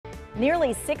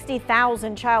Nearly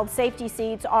 60,000 child safety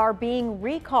seats are being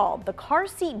recalled. The car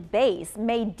seat base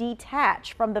may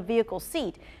detach from the vehicle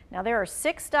seat. Now, there are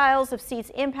 6 styles of seats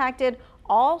impacted,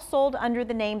 all sold under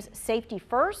the names Safety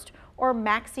First or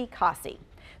Maxi-Cosi.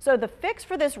 So the fix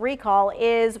for this recall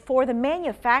is for the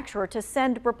manufacturer to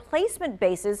send replacement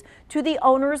bases to the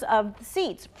owners of the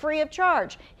seats free of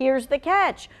charge. Here's the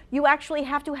catch. You actually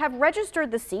have to have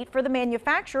registered the seat for the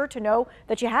manufacturer to know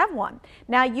that you have one.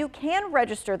 Now, you can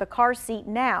register the car seat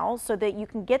now so that you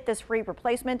can get this free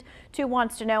replacement. 2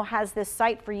 Wants to Know has this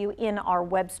site for you in our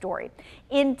web story.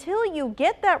 Until you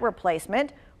get that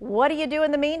replacement, what do you do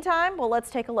in the meantime? Well, let's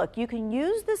take a look. You can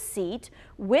use the seat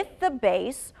with the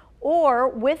base or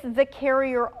with the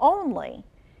carrier only.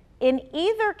 In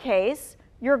either case,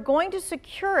 you're going to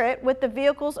secure it with the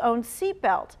vehicle's own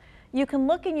seatbelt. You can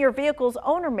look in your vehicle's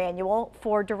owner manual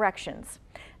for directions.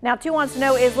 Now, 2 Wants to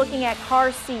Know is looking at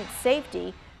car seat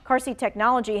safety. Car seat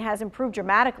technology has improved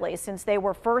dramatically since they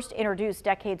were first introduced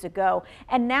decades ago.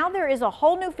 And now there is a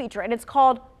whole new feature, and it's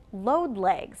called load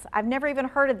legs. I've never even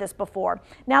heard of this before.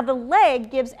 Now, the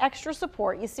leg gives extra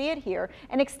support, you see it here,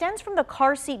 and extends from the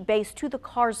car seat base to the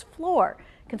car's floor.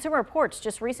 Consumer Reports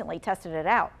just recently tested it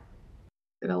out.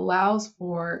 It allows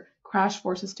for crash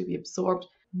forces to be absorbed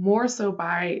more so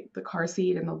by the car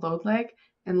seat and the load leg,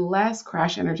 and less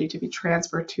crash energy to be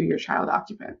transferred to your child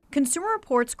occupant. Consumer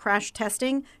Reports crash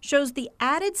testing shows the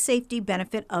added safety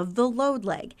benefit of the load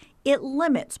leg. It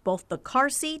limits both the car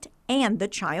seat and the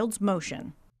child's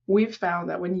motion. We've found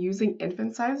that when using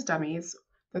infant-sized dummies,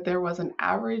 that there was an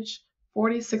average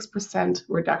 46%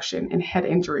 reduction in head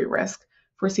injury risk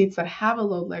for seats that have a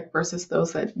load leg versus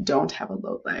those that don't have a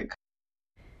load leg.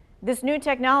 This new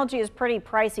technology is pretty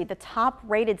pricey. The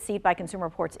top-rated seat by Consumer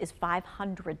Reports is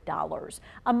 $500.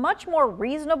 A much more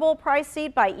reasonable price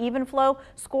seat by Evenflow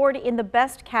scored in the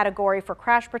best category for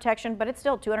crash protection, but it's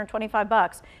still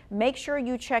 $225. Make sure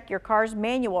you check your car's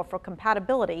manual for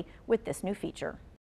compatibility with this new feature.